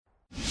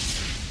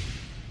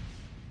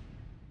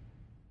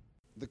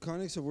the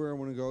context of where I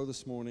want to go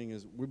this morning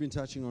is we've been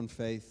touching on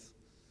faith.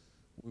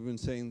 We've been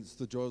saying it's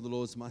the joy of the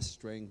Lord is my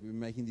strength. We've been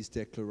making these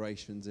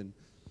declarations. And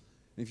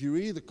if you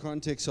read the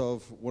context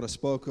of what I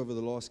spoke over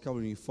the last couple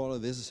and you follow,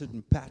 there's a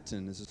certain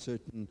pattern, there's a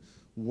certain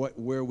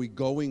where we're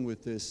going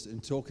with this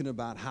and talking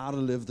about how to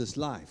live this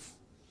life.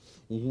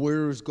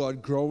 Where is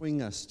God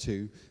growing us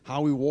to? How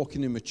are we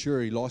walking in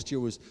maturity? Last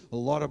year was a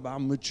lot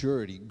about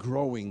maturity,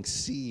 growing,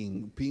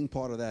 seeing, being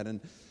part of that.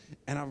 And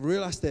I've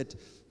realized that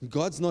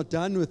God's not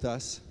done with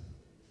us.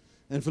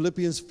 And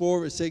Philippians 1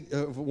 verse 6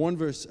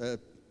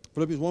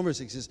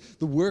 says,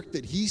 the work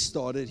that He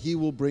started, He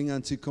will bring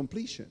unto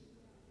completion.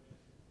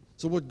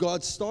 So what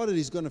God started,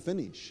 He's going to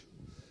finish.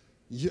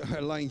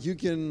 You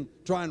can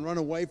try and run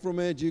away from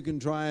it. You can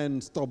try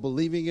and stop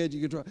believing it.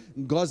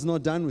 God's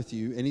not done with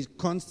you, and He's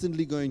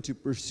constantly going to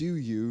pursue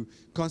you,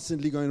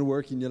 constantly going to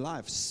work in your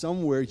life.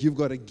 Somewhere you've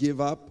got to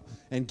give up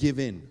and give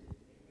in.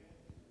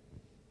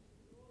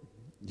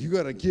 You've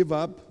got to give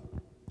up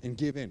and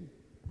give in.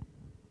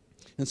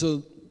 And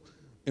so,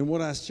 and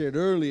what I shared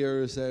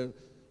earlier is that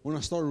when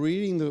I start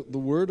reading the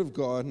Word of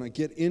God and I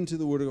get into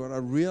the Word of God, I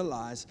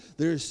realize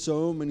there are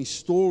so many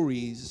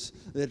stories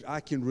that I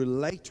can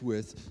relate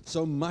with,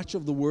 so much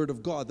of the Word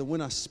of God, that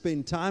when I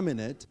spend time in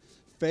it,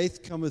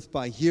 faith cometh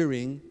by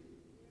hearing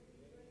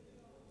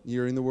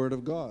the Word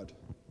of God.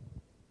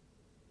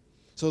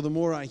 So the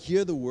more I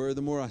hear the Word,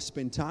 the more I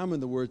spend time in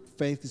the Word,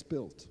 faith is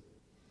built.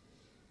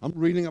 I'm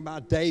reading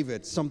about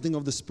David. Something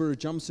of the Spirit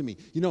jumps to me.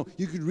 You know,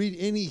 you could read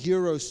any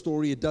hero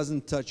story, it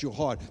doesn't touch your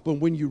heart. But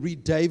when you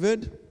read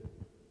David,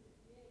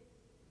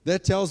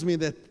 that tells me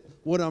that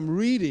what I'm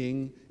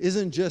reading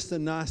isn't just a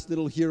nice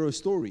little hero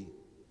story.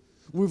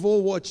 We've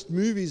all watched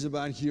movies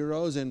about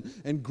heroes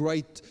and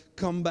great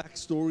comeback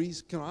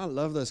stories. I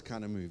love those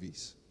kind of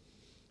movies.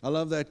 I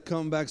love that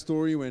comeback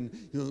story when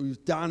you're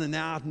down and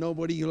out,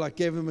 nobody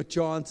gave them a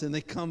chance and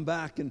they come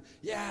back and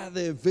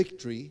they're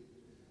victory.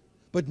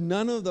 But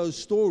none of those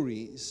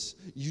stories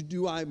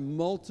I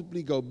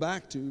multiply go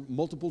back to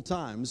multiple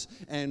times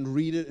and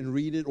read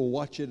it or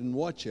watch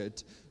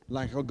it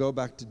like I'll go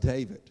back to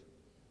David.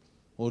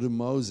 Or to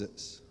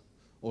Moses,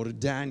 or to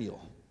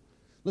Daniel.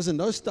 Listen,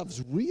 those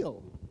stuff's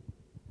real.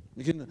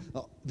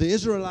 The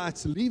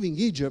Israelites leaving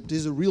Egypt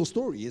is a real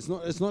story. It's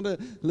not a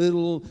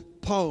little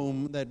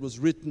poem that was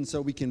written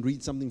so we can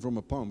read something from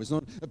a poem. It's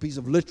not a piece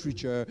of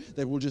literature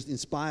that will just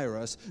inspire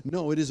us.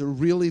 No, it is a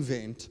real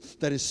event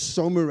that is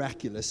so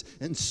miraculous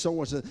and so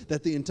much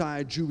that the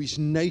entire Jewish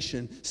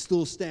nation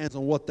still stands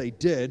on what they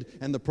did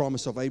and the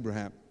promise of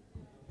Abraham.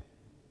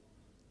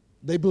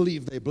 They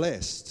believe they're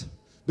blessed.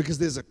 Because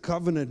there's a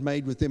covenant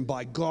made with them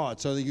by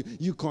God. So that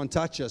you can't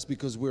touch us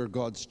because we're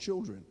God's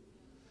children.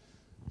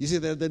 You see,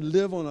 they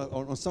live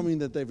on something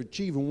that they've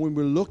achieved. And when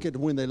we look at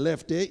when they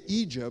left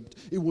Egypt,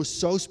 it was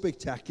so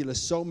spectacular,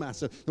 so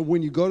massive, that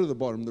when you go to the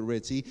bottom of the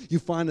Red Sea, you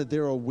find that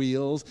there are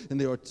wheels and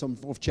there are some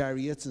of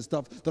chariots and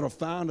stuff that are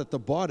found at the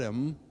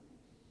bottom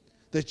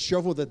that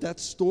show that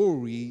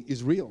story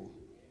is real.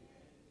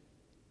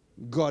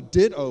 God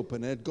did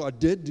open it, God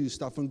did do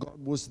stuff, and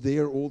God was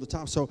there all the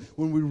time. So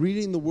when we're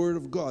reading the Word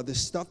of God,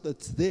 there's stuff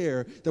that's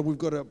there that we've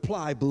got to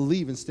apply,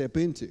 believe, and step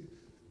into.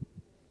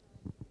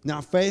 Now,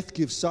 faith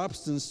gives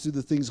substance to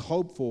the things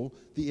hoped for,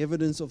 the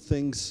evidence of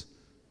things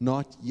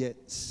not yet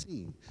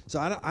seen. So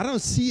I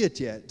don't see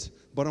it yet,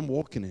 but I'm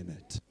walking in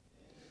it.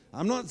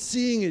 I'm not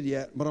seeing it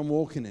yet, but I'm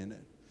walking in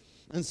it.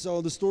 And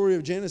so the story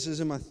of Genesis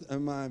and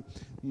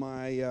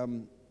my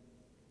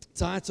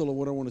title of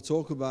what I want to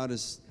talk about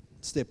is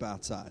Step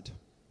Outside.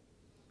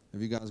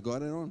 Have you guys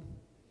got it on?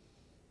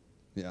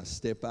 Yeah,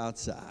 step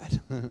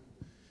outside.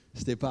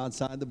 Step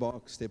outside the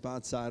box. Step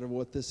outside of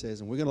what this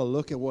is. And we're going to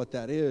look at what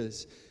that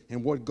is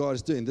and what God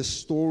is doing. This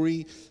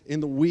story in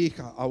the week,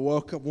 I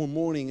woke up one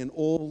morning and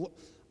all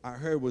I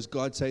heard was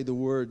God say the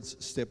words,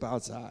 step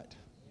outside.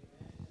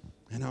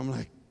 And I'm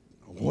like,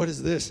 what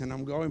is this? And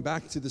I'm going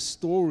back to the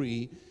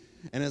story.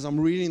 And as I'm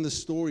reading the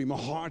story, my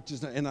heart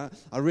just, and I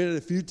read it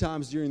a few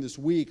times during this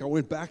week. I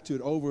went back to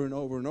it over and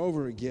over and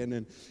over again.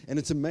 And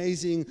it's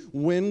amazing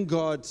when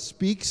God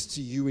speaks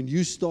to you and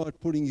you start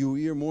putting your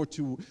ear more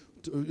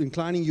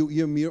inclining your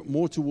ear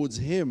more towards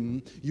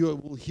Him, you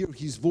will hear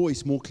His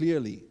voice more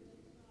clearly.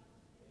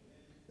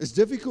 It's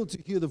difficult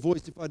to hear the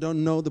voice if I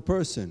don't know the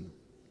person,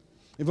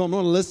 if I'm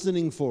not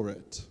listening for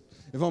it.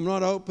 If I'm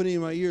not opening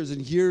my ears and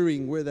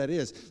hearing where that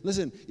is.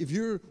 Listen, if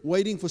you're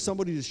waiting for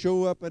somebody to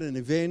show up at an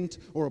event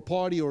or a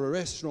party or a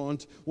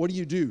restaurant, what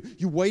do?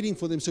 You're waiting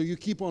for them, so you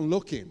keep on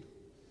looking.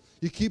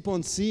 You keep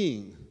on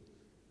seeing.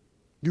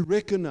 You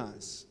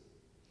recognize.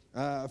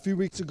 A few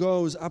weeks ago,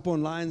 I was up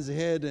on Lion's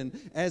Head, and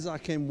as I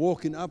came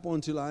walking up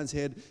onto Lion's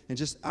Head and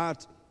just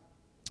out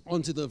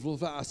onto the floor,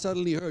 I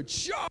suddenly heard,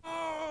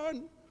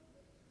 Sean!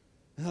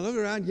 And I look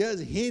around,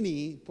 here's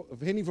Henny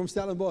from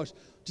Stellenbosch,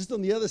 just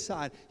on the other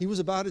side. He was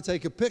about to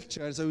take a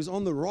picture, and so he was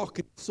on the rock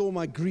and saw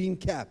my green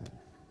cap.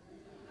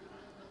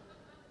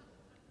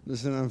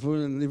 Listen,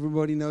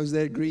 everybody knows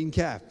that green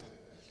cap.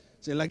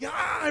 So you're like,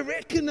 I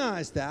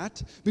recognize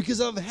that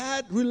because I've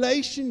had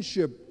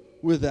relationship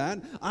with that.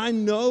 I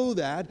know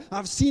that.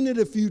 I've seen it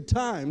a few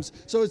times,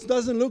 so it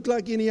doesn't look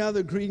like any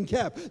other green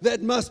cap.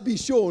 That must be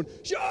Sean.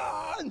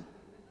 Sean!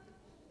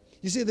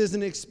 You see, there's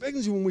an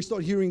expectancy when we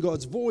start hearing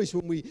God's voice,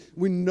 when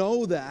we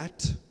know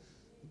that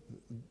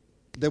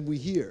we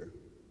hear.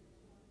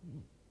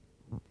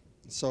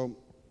 So,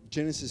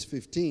 Genesis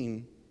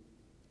 15,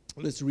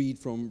 let's read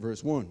from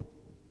verse 1.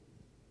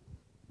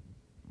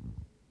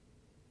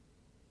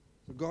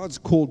 God's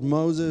called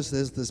Moses.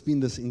 There's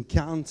been this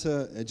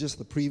encounter, just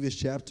the previous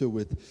chapter,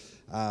 with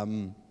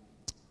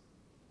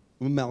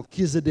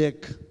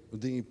Melchizedek,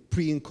 the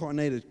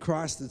pre-incarnated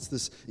Christ. It's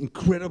this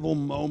incredible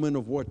moment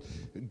of what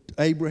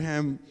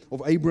Abraham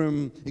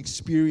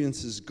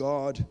experiences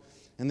God.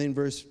 And then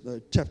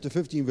chapter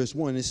 15, verse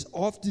 1 is,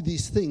 after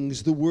these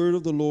things, the word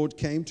of the Lord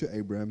came to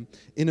Abraham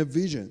in a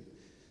vision,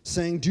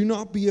 saying, do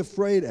not be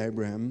afraid,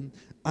 Abraham.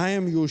 I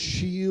am your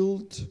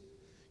shield,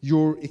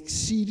 your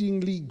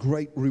exceedingly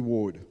great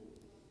reward.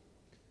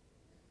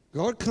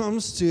 God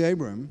comes to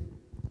Abraham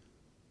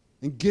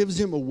and gives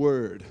him a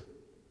word.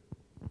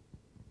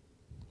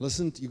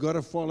 Listen, you got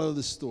to follow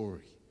the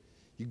story.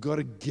 You got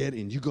to get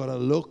in. You got to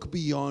look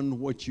beyond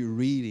what you're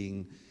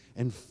reading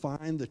and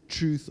find the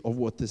truth of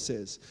what this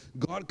says.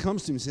 God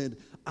comes to him and said,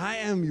 I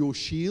am your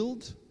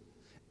shield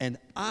and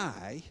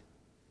I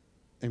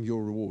am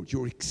your reward,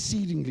 your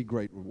exceedingly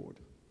great reward.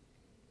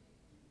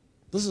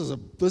 This is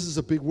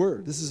a big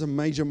word. This is a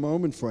major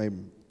moment for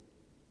Abraham.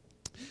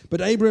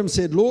 But Abraham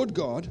said, Lord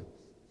God,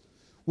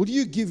 what will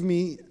you give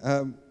me,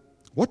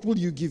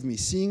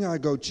 seeing I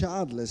go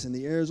childless, and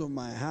the heirs of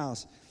my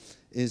house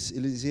is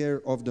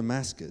Eliezer of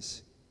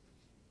Damascus?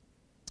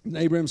 And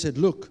Abraham said,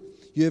 look,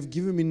 you have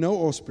given me no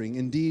offspring.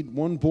 Indeed,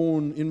 one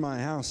born in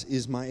my house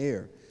is my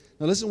heir.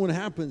 Now listen what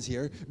happens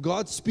here.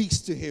 God speaks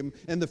to him,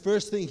 and the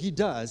first thing he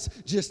does,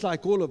 just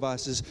like all of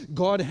us, is,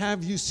 God,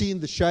 have you seen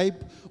the shape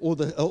or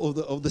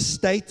the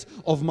state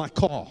of my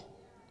car?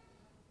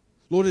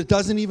 Lord, it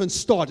doesn't even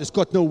start. It's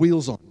got no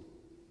wheels on.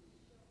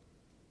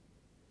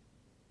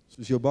 This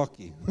is your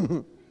bakkie.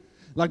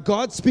 Like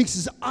God speaks,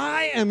 says,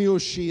 I am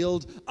your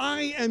shield.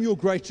 I am your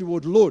great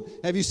reward. Lord,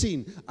 have you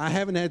seen? I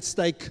haven't had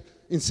steak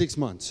in 6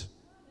 months.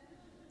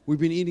 We've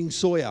been eating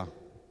soya.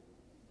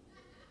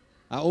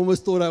 I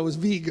almost thought I was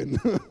vegan.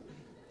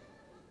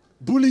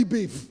 Bully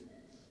beef.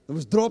 It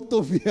was dropped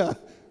off here.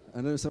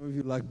 I know some of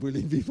you like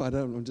bully beef.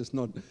 I'm just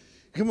not.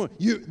 Come on.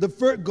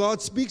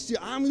 God speaks to you.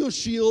 I'm your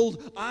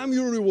shield. I'm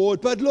your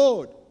reward. But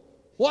Lord,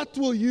 what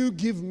will you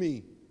give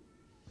me?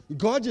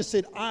 God just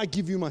said, I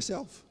give you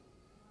myself.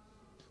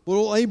 But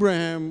all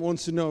Abraham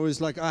wants to know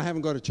is, like, I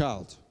haven't got a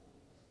child.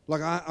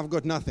 Like, I've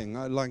got nothing.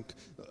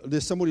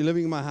 There's somebody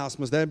living in my house.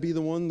 Must that be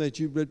the one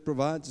that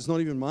provides? It's not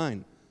even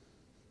mine.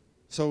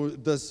 So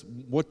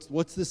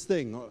what's this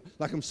thing?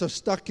 Like, I'm so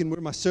stuck in where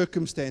my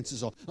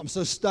circumstances are. I'm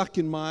so stuck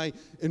in my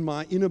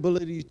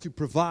inability to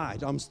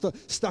provide. I'm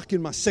stuck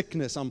in my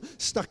sickness. I'm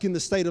stuck in the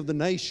state of the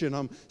nation.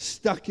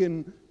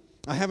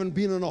 I haven't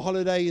been on a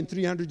holiday in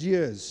 300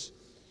 years.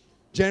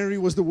 January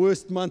was the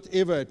worst month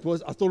ever. I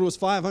thought it was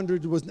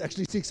 500. It was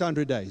actually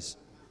 600 days.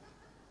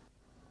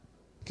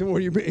 Come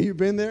on, you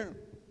been there?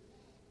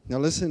 Now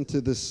listen to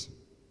this.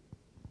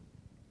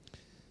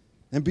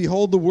 And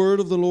behold, the word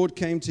of the Lord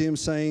came to him,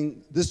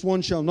 saying, this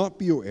one shall not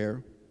be your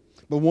heir,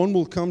 but one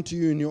will come to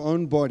you in your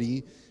own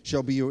body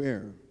shall be your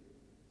heir.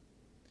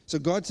 So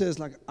God says,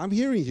 like, I'm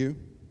hearing you.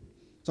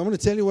 So I'm going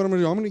to tell you what I'm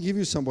going to do. I'm going to give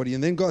you somebody.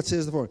 And then God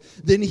says the following.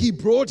 Then he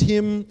brought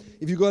him,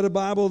 if you got a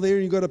Bible there,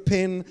 you got a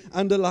pen,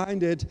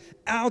 underlined it,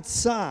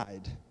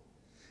 outside,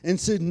 and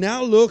said,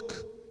 now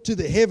look to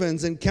the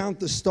heavens and count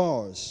the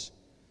stars.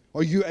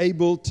 Are you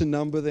able to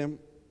number them?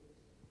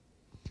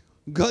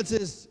 God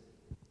says,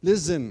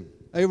 listen,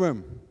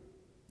 Abram,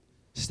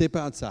 step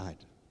outside.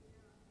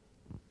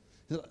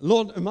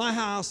 Lord, in my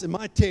house, in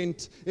my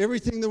tent,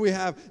 everything that we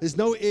have, there's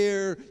no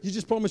air. You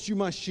just promised you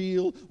my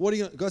shield. What are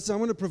you? God says, I'm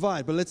going to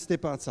provide, but let's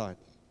step outside.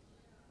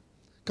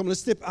 Come on,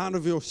 let's step out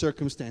of your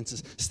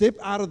circumstances. Step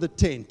out of the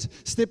tent.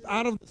 Step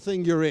out of the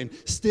thing you're in.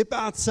 Step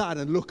outside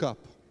and look up.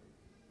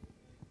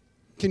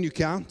 Can you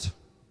count?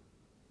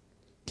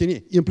 Can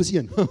you? 1 plus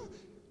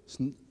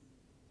 1.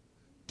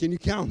 Can you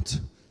count?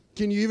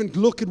 Can you even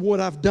look at what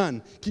I've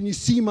done? Can you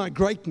see my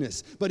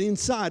greatness? But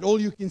inside, all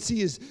you can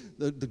see is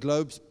the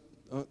globes.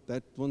 Oh,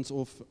 that one's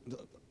off.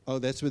 Oh,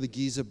 that's where the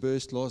geyser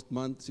burst last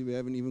month. See, we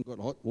haven't even got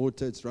hot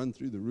water. It's run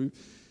through the roof.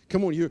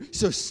 Come on, you're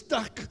so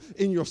stuck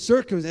in your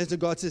circumstances.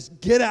 God says,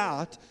 get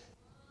out,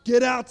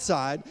 get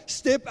outside,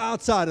 step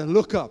outside and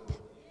look up.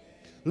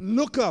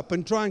 Look up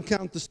and try and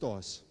count the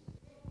stars.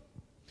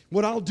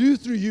 What I'll do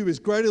through you is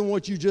greater than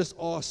what you just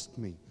asked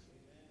me.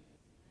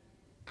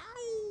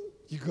 Ow!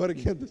 You got to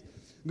get this.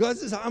 God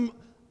says,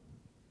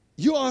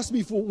 you asked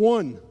me for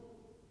one.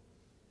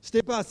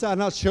 Step outside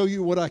and I'll show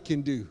you what I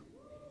can do.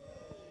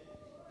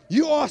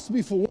 You asked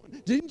me for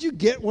one. Didn't you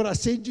get what I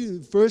said to you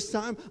the first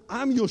time?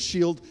 I'm your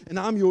shield and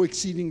I'm your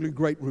exceedingly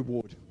great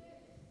reward.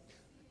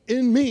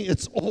 In me,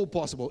 it's all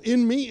possible.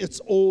 In me, it's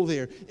all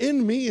there.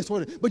 In me, it's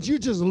what. But you're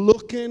just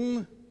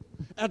looking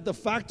at the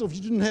fact of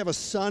you didn't have a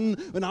son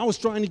and I was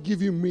trying to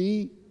give you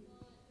me.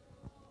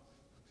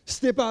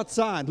 Step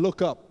outside,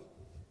 look up,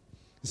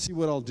 and see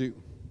what I'll do.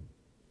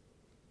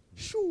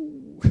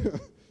 Shoo.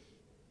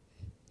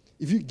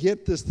 If you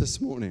get this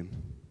morning,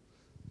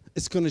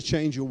 it's going to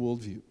change your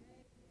worldview.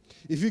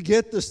 If you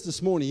get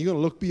this morning, you're going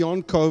to look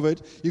beyond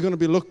COVID. You're going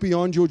to look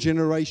beyond your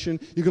generation.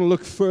 You're going to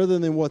look further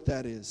than what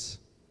that is.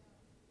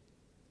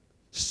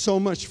 So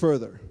much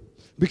further.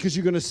 Because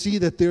you're going to see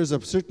that there's a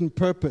certain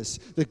purpose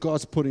that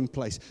God's put in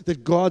place.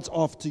 That God's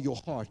after your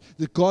heart.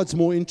 That God's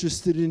more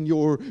interested in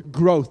your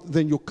growth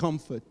than your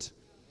comfort.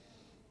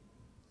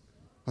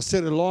 I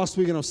said it last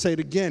week and I'll say it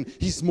again.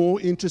 He's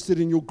more interested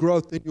in your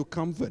growth than your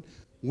comfort.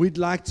 We'd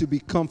like to be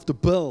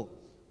comfortable.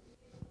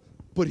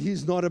 But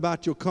He's not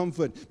about your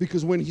comfort,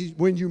 because when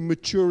you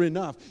mature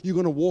enough, you're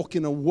going to walk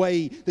in a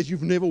way that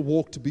you've never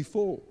walked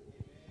before.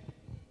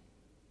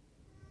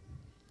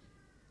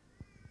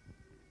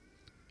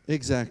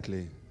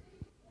 Exactly.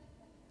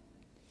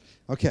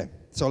 Okay,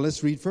 so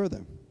let's read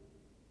further.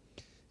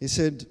 He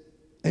said,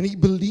 and he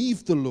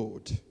believed the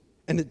Lord,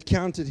 and it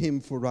counted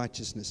him for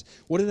righteousness.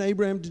 What did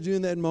Abraham do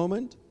in that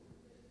moment?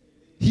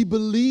 He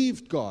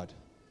believed God.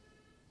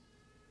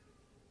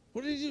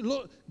 What did he do?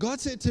 Look,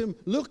 God said to him,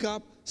 look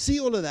up, see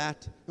all of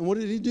that. And what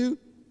did he do?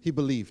 He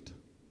believed.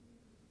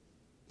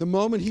 The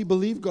moment he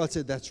believed, God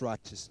said, that's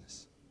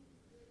righteousness.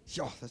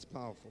 Yeah, that's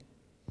powerful.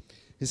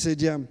 He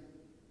said, yeah.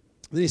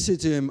 Then he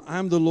said to him, I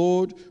am the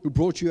Lord who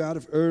brought you out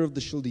of Ur of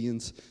the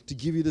Chaldeans to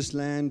give you this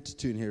land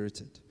to inherit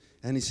it.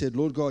 And he said,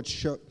 Lord God,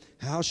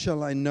 how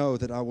shall I know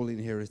that I will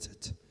inherit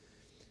it?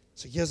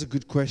 So here's a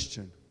good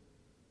question.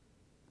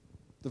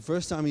 The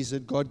first time he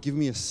said, God, give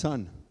me a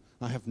son.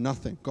 I have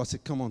nothing. God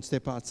said, come on,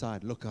 step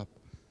outside, look up.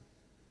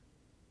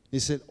 He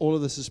said, all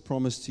of this is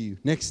promised to you.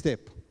 Next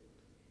step.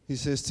 He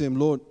says to him,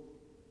 Lord,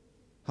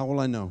 how will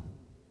I know?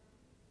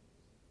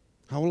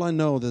 How will I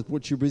know that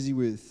what you're busy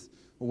with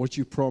or what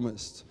you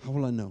promised, how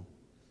will I know?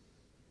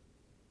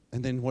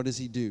 And then what does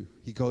he do?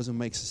 He goes and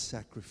makes a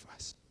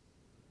sacrifice.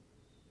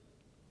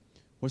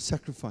 What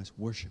sacrifice?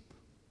 Worship.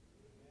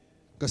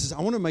 God says,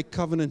 I want to make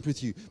covenant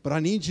with you, but I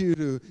need you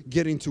to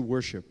get into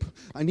worship.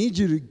 I need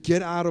you to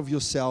get out of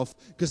yourself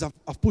because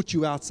I've put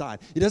you outside.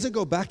 He doesn't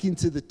go back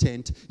into the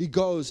tent. He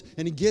goes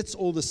and he gets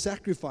all the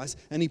sacrifice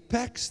and he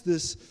packs the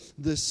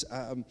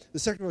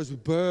sacrifice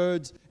with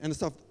birds and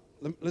stuff.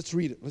 Let's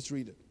read it. Let's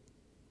read it.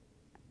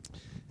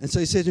 And so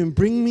he said to him,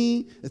 bring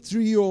me a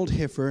 3-year-old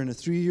heifer and a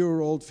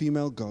 3-year-old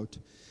female goat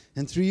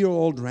and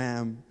 3-year-old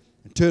ram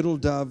and turtle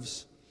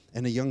doves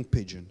and a young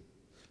pigeon.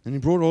 And he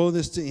brought all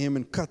this to him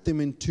and cut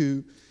them in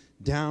two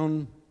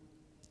down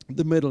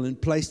the middle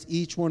and placed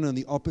each one on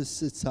the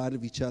opposite side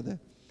of each other.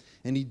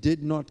 And he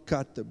did not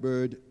cut the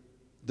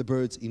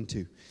birds in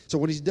two. So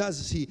what he does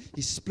is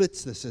he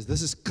splits this. Says,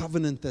 this is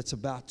covenant that's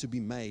about to be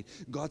made.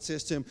 God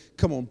says to him,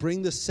 come on,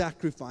 bring the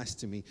sacrifice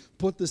to me.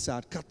 Put this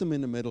out, cut them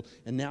in the middle,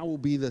 and now will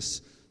be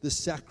this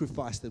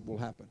sacrifice that will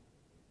happen.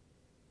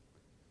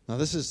 Now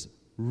this is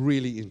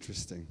really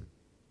interesting.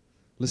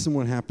 Listen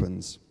what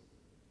happens.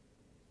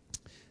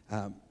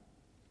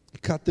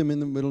 Cut them in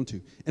the middle in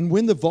two. And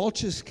when the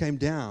vultures came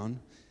down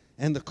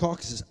and the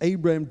carcasses,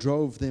 Abraham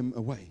drove them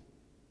away.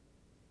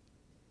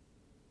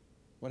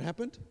 What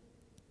happened?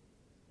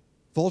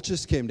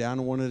 Vultures came down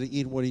and wanted to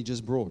eat what he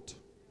just brought.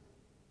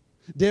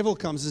 Devil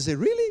comes and says,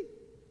 really?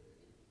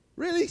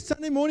 Really?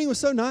 Sunday morning was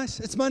so nice.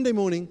 It's Monday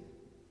morning.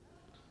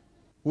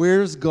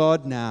 Where's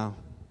God now?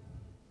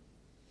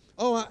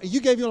 Oh, you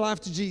gave your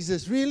life to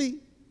Jesus. Really?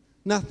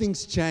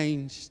 Nothing's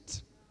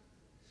changed.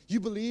 You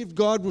believe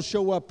God will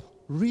show up.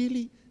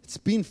 Really? It's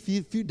been a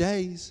few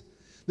days.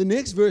 The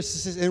next verse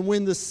says, and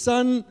when the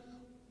sun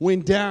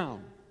went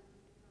down,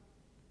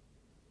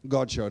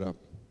 God showed up.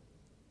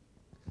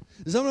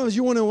 Sometimes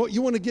you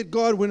want to get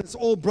God when it's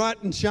all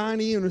bright and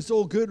shiny and it's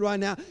all good right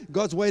now.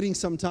 God's waiting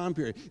some time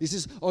period. He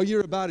says, oh,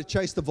 you're about to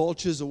chase the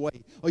vultures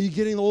away. Are you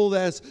getting all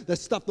that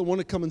stuff that want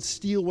to come and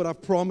steal what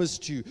I've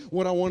promised you,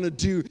 what I want to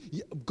do?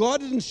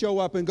 God didn't show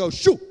up and go,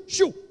 shoo,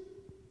 shoo.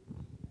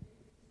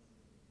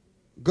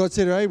 God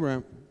said to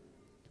Abraham,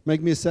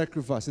 make me a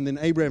sacrifice. And then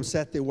Abraham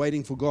sat there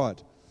waiting for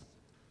God.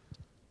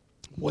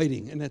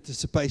 Waiting in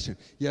anticipation.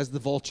 He has the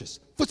vultures.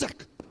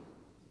 Futzak!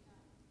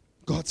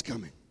 God's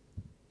coming.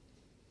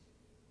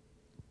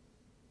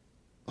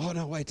 Oh,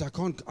 no, wait, I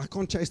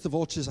can't chase the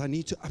vultures. I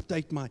need to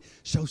update my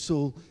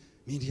social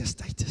media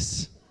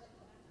status.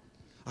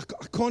 I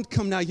can't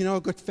come now. You know,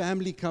 I've got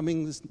family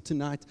coming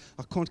tonight.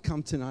 I can't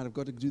come tonight. I've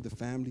got to do the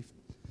family.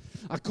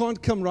 I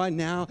can't come right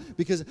now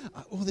because,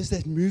 there's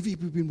that movie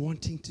we've been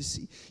wanting to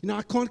see. You know,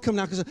 I can't come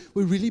now because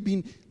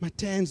my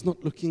tan's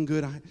not looking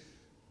good.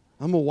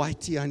 I'm a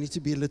whitey. I need to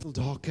be a little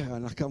darker.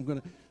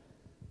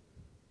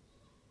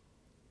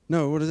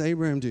 No, what does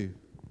Abraham do?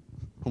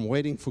 I'm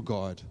waiting for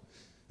God.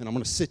 And I'm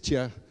going to sit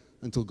here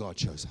until God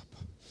shows up.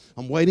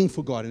 I'm waiting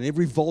for God. And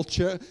every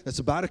vulture that's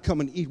about to come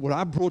and eat what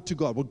I brought to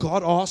God, what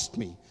God asked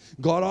me.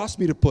 God asked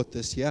me to put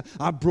this here.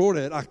 I brought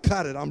it. I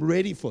cut it. I'm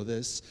ready for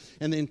this.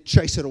 And then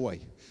chase it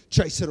away.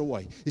 Chase it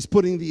away. He's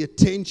putting the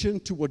attention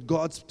to what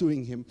God's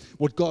doing him,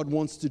 what God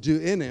wants to do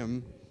in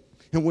him.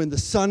 And when the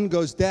sun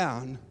goes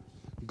down,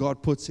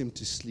 God puts him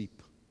to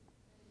sleep.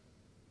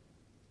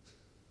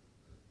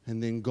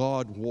 And then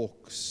God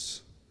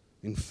walks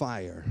in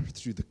fire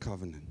through the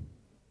covenant.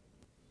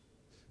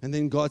 And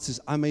then God says,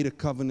 I made a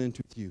covenant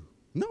with you.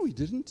 No, he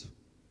didn't.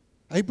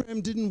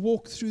 Abraham didn't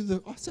walk through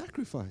the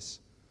sacrifice.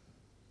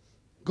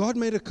 God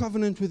made a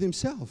covenant with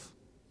himself.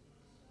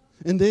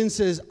 And then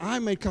says, I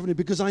made covenant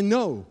because I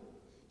know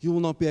you will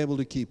not be able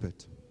to keep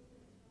it.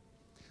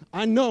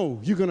 I know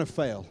you're going to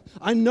fail.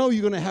 I know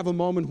you're going to have a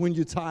moment when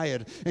you're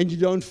tired and you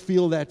don't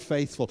feel that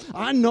faithful.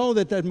 I know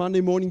that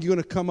Monday morning you're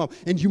going to come up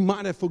and you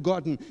might have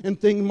forgotten and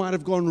things might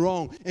have gone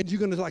wrong. And you're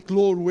going to like,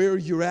 Lord, where are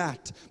you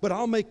at? But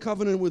I'll make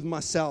covenant with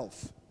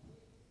myself.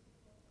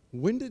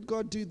 When did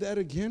God do that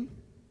again?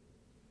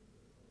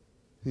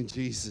 In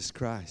Jesus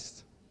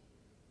Christ.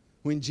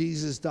 When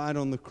Jesus died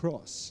on the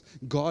cross,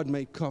 God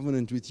made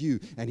covenant with you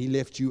and he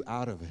left you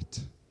out of it.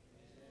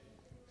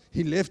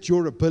 He left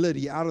your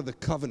ability out of the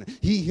covenant.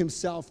 He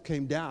himself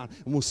came down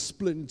and was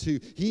split in two.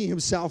 He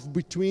himself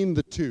between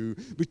the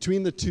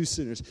two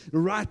sinners,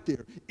 right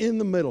there in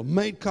the middle,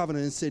 made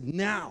covenant and said,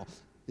 now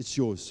it's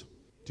yours.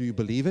 Do you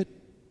believe it?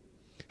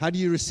 How do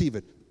you receive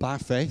it? By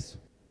faith.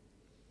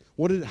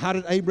 How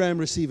did Abraham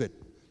receive it?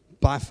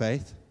 By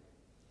faith.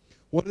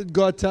 What did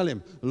God tell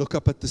him? Look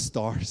up at the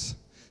stars.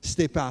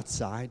 Step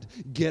outside,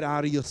 get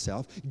out of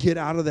yourself, get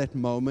out of that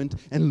moment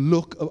and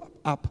look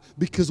up,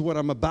 because what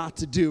I'm about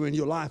to do in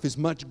your life is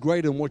much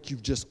greater than what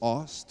you've just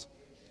asked.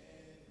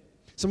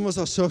 Some of us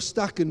are so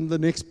stuck in the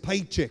next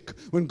paycheck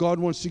when God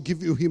wants to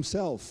give you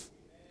himself.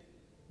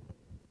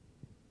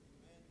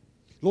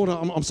 Lord,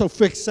 I'm so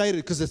fixated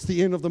because it's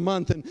the end of the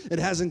month and it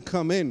hasn't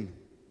come in.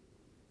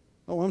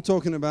 Oh, I'm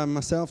talking about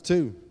myself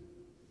too.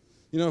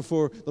 You know,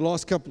 for the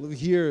last couple of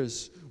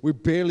years, we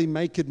barely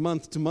make it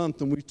month to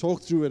month, and we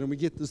talk through it, and we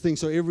get this thing.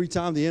 So every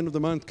time the end of the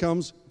month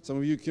comes, some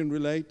of you can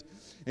relate,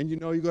 and you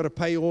know you got to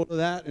pay all of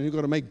that, and you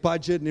got to make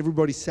budget and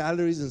everybody's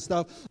salaries and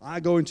stuff. I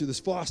go into this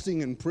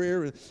fasting and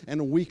prayer,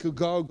 and a week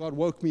ago, God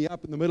woke me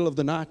up in the middle of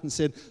the night and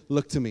said,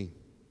 look to me.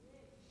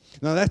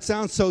 Now that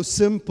sounds so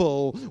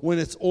simple when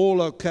it's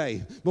all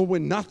okay, but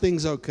when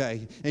nothing's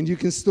okay and you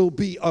can still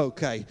be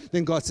okay,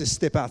 then God says,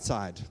 step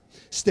outside.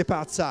 Step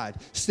outside.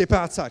 Step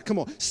outside. Come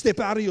on. Step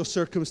out of your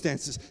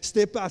circumstances.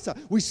 Step outside.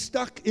 We're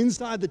stuck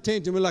inside the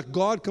tent and we're like,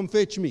 God, come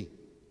fetch me.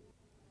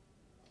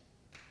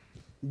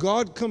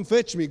 God, come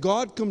fetch me.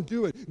 God, come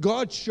do it.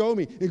 God, show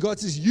me. And God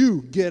says,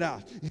 you get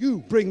out. You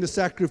bring the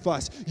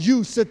sacrifice.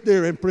 You sit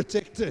there and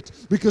protect it.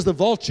 Because the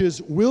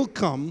vultures will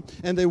come,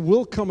 and they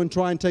will come and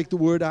try and take the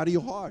word out of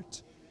your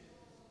heart.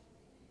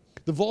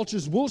 The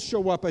vultures will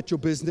show up at your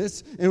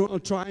business and will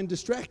try and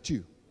distract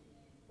you.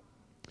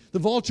 The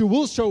vulture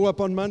will show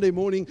up on Monday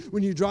morning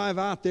when you drive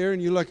out there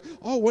and you're like,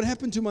 oh, what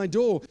happened to my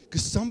door?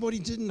 Because somebody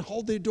didn't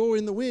hold their door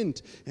in the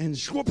wind. And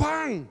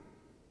shwapang!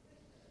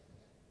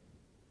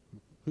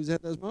 Who's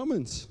had those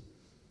moments?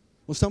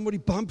 Or somebody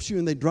bumps you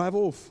and they drive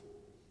off.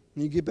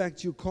 And you get back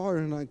to your car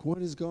and like, what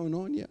is going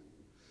on here?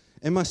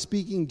 Am I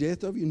speaking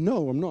death of you?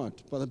 No, I'm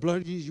not. By the blood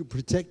of Jesus, you're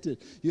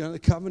protected. You're under the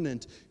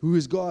covenant. Who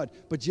is God?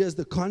 But here's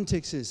the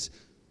context is,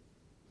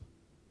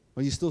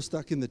 are you still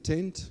stuck in the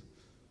tent?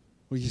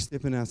 Or are you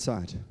stepping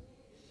outside?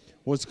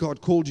 What's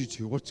God called you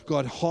to? What's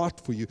God's heart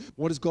for you?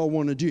 What does God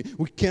want to do?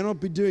 We cannot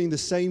be doing the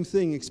same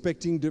thing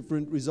expecting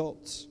different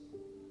results.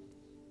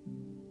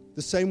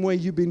 The same way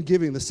you've been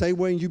giving, the same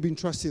way you've been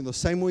trusting, the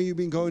same way you've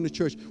been going to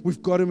church.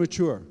 We've got to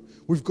mature.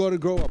 We've got to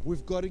grow up.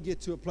 We've got to get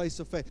to a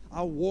place of faith.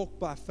 I walk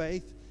by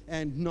faith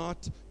and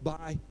not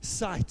by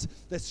sight.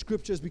 That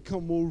scripture has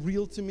become more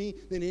real to me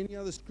than any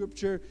other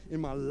scripture in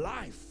my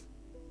life.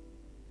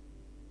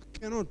 I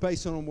cannot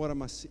base it on what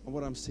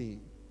I'm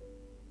seeing.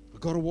 I've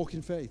got to walk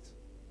in faith.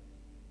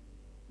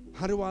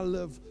 How do I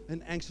live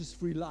an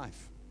anxious-free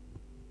life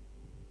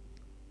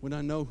when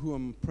I know who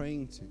I'm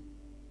praying to?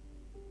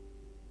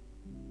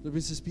 The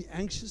Bible says, be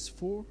anxious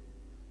for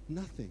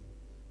nothing.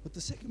 But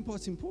the second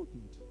part's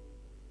important.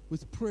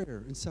 With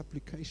prayer and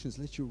supplications,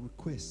 let your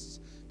requests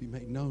be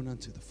made known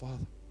unto the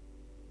Father.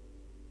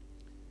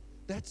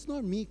 That's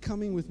not me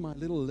coming with my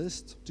little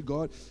list to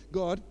God.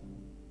 God,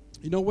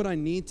 you know what I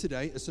need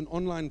today? It's an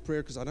online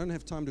prayer because I don't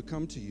have time to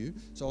come to you.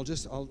 So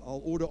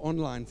I'll order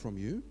online from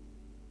you.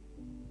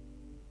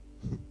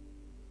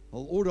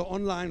 I'll order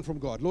online from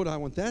God. Lord, I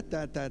want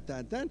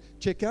that.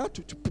 Check out.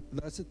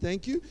 That's it.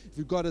 Thank you.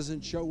 If God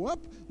doesn't show up,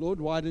 Lord,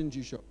 why didn't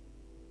you show up?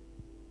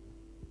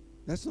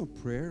 That's not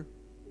prayer.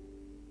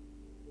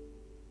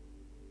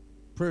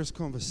 Prayer is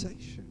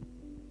conversation.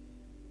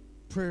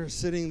 Prayer is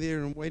sitting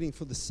there and waiting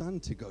for the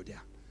sun to go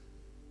down,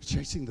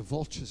 chasing the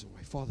vultures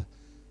away. Father,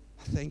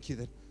 I thank you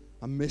that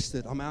I missed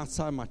it. I'm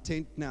outside my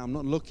tent now. I'm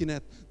not looking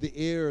at the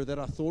air that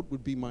I thought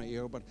would be my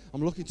air, but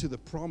I'm looking to the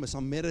promise.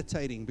 I'm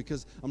meditating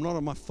because I'm not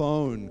on my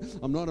phone.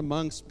 I'm not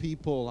amongst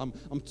people.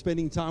 I'm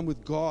spending time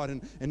with God,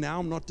 and now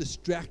I'm not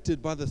distracted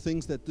by the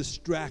things that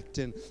distract,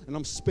 and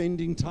I'm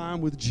spending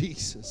time with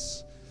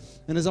Jesus.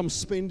 And as I'm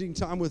spending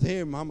time with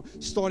Him, I'm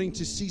starting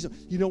to see.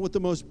 You know what the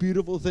most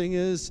beautiful thing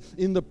is?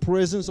 In the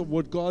presence of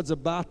what God's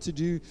about to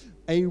do,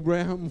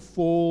 Abraham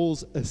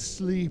falls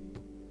asleep.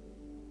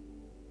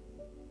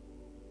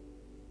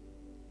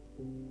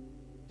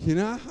 You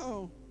know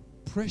how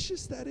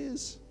precious that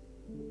is?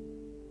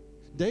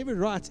 David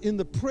writes, in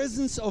the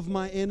presence of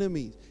my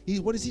enemies.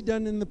 What has he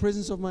done in the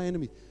presence of my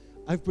enemies?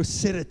 I've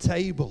set a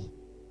table.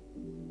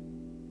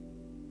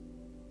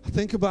 I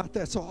think about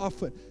that so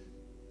often.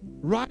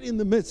 Right in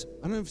the midst.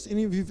 I don't know if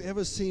any of you have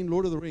ever seen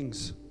Lord of the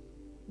Rings.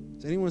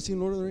 Has anyone seen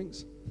Lord of the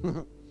Rings?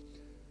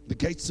 The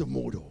gates of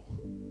Mordor.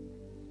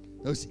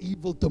 Those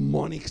evil,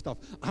 demonic stuff.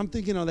 I'm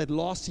thinking of that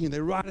last scene.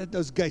 They're right at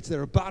those gates.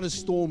 They're about to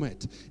storm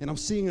it. And I'm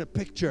seeing a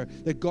picture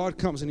that God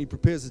comes and He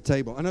prepares the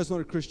table. I know it's not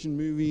a Christian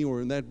movie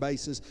or in that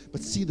basis,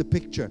 but see the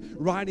picture.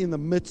 Right in the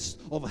midst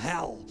of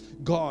hell,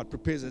 God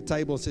prepares a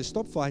table and says,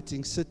 stop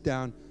fighting, sit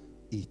down,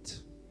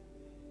 eat.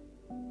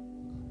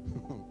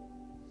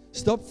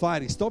 Stop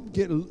fighting.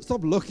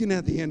 Stop looking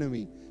at the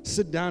enemy.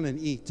 Sit down and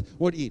eat.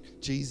 What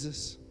eat?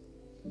 Jesus.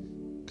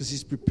 Because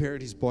He's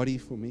prepared His body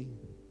for me.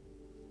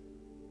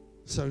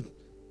 So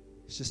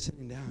it's just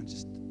sitting down,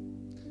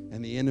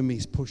 and the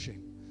enemy's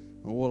pushing.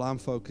 And all I'm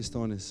focused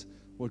on is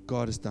what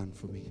God has done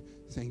for me.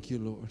 Thank you,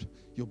 Lord.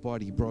 Your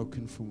body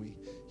broken for me.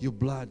 Your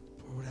blood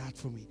poured out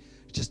for me.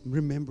 Just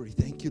remember,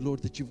 thank you,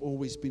 Lord, that you've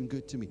always been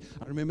good to me.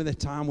 I remember that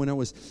time when I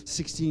was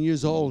 16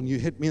 years old and you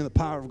hit me in the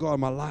power of God.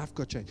 My life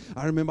got changed.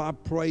 I remember I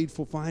prayed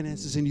for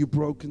finances and you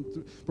broke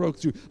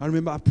through. I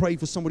remember I prayed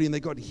for somebody and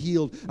they got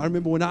healed. I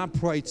remember when I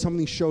prayed,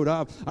 something showed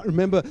up. I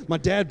remember my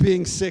dad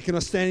being sick and I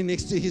was standing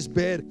next to his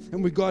bed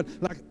and we got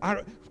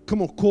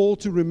call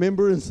to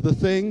remembrance the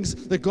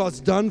things that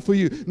God's done for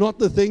you, not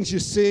the things you're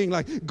seeing.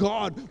 Like,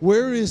 God,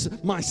 where is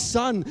my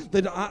son?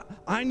 That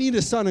I need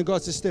a son. And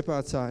God says, step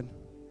outside.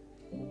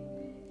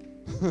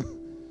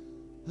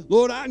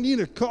 Lord, I need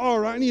a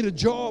car, I need a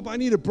job, I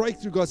need a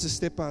breakthrough. God says,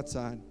 step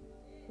outside.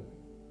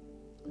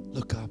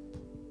 Look up.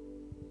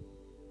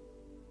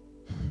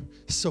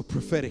 So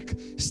prophetic.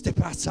 Step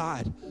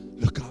outside.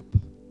 Look up.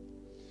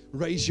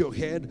 Raise your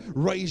head,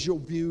 raise your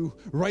view,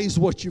 raise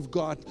what you've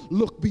got.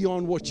 Look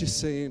beyond what you're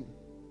seeing.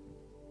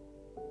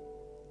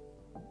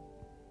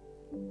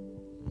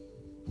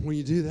 When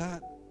you do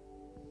that,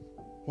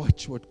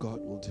 watch what God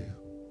will do.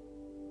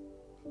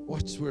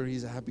 Watch where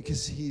He's at,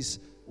 because He's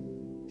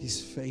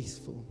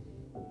faithful.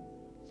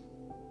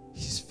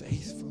 He's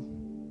faithful.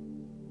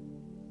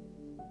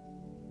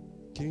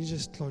 Can you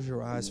just close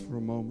your eyes for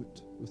a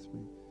moment with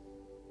me?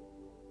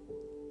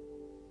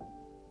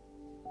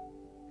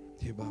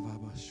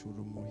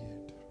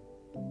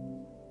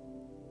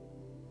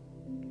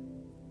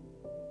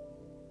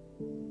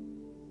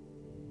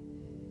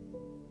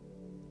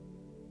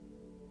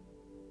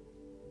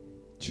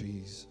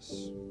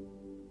 Jesus.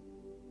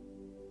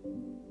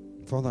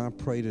 Father, I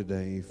pray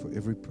today for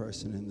every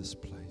person in this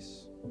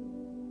place.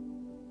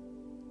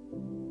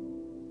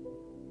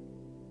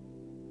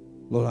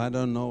 Lord, I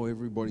don't know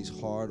everybody's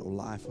heart or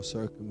life or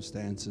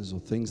circumstances or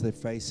things they're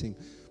facing,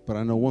 but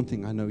I know one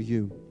thing, I know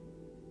you.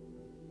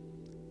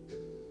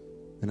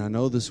 And I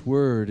know this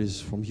word is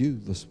from you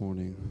this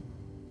morning.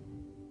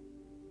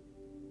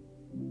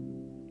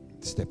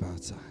 Step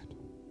outside.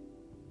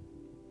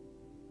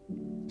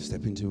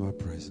 Step into my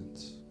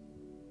presence.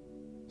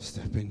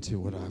 Step into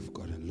what I've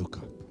got and look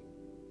up.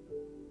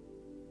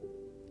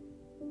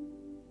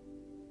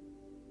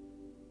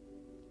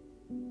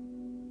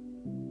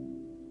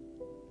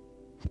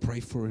 I pray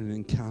for an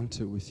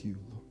encounter with you,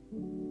 Lord,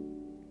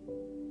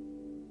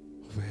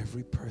 over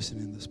every person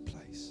in this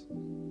place.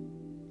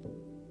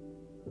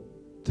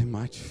 They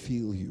might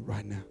feel you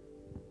right now.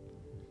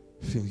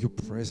 Feel your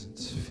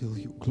presence. Feel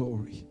your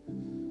glory.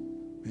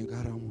 Man,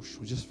 God,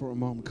 just for a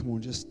moment, come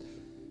on, just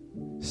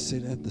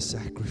sit at the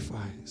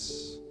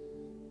sacrifice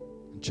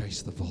and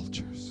chase the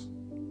vultures.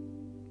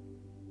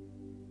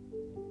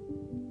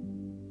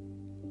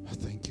 I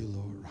thank you,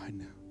 Lord, right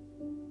now.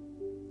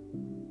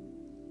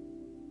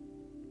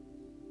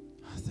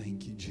 I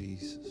thank you,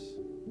 Jesus.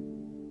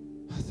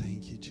 I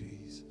thank you,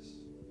 Jesus.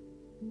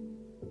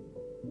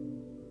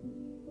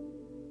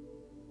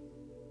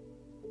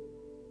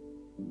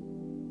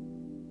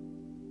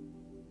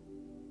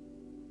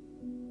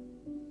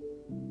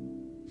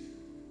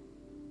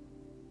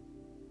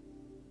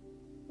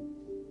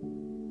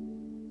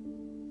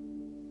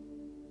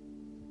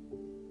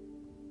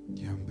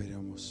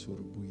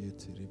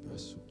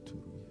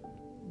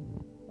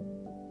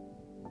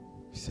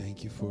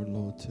 Thank you for it,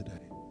 Lord, today.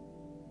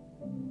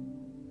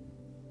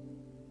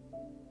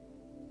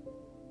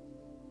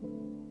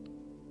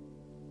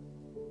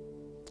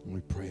 And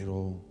we pray it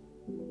all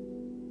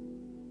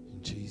in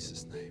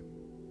Jesus' name.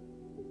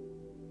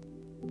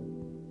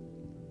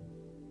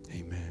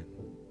 Amen.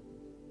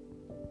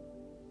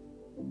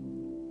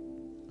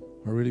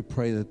 I really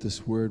pray that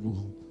this word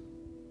will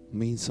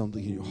mean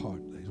something in your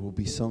heart. It will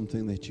be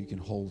something that you can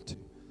hold to.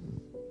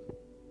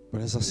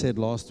 But as I said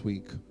last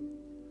week,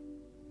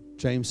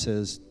 James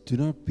says, do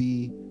not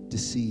be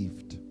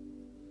deceived.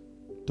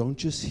 Don't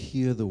just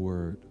hear the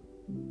word.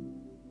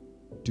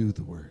 Do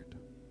the word.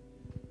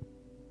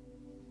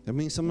 That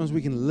means sometimes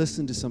we can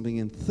listen to something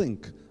and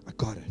think, I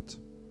got it.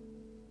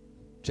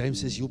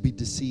 James says you'll be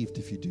deceived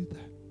if you do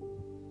that.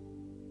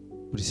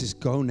 But he says,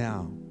 go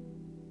now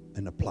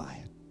and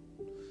apply it.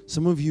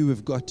 Some of you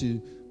have got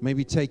to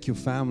maybe take your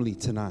family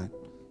tonight,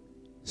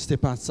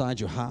 step outside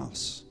your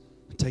house,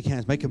 and take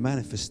hands, make a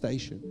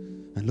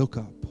manifestation, and look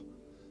up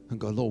and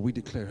go, Lord, we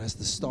declare as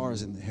the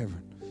stars in the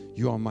heaven,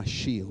 you are my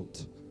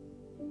shield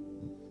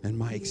and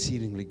my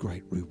exceedingly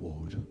great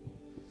reward.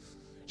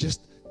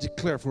 Just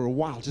declare for a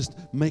while, just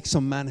make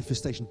some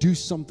manifestation, do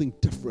something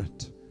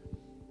different,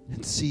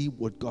 and see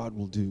what God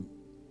will do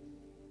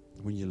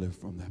when you live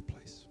from that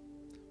place.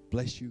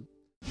 Bless you.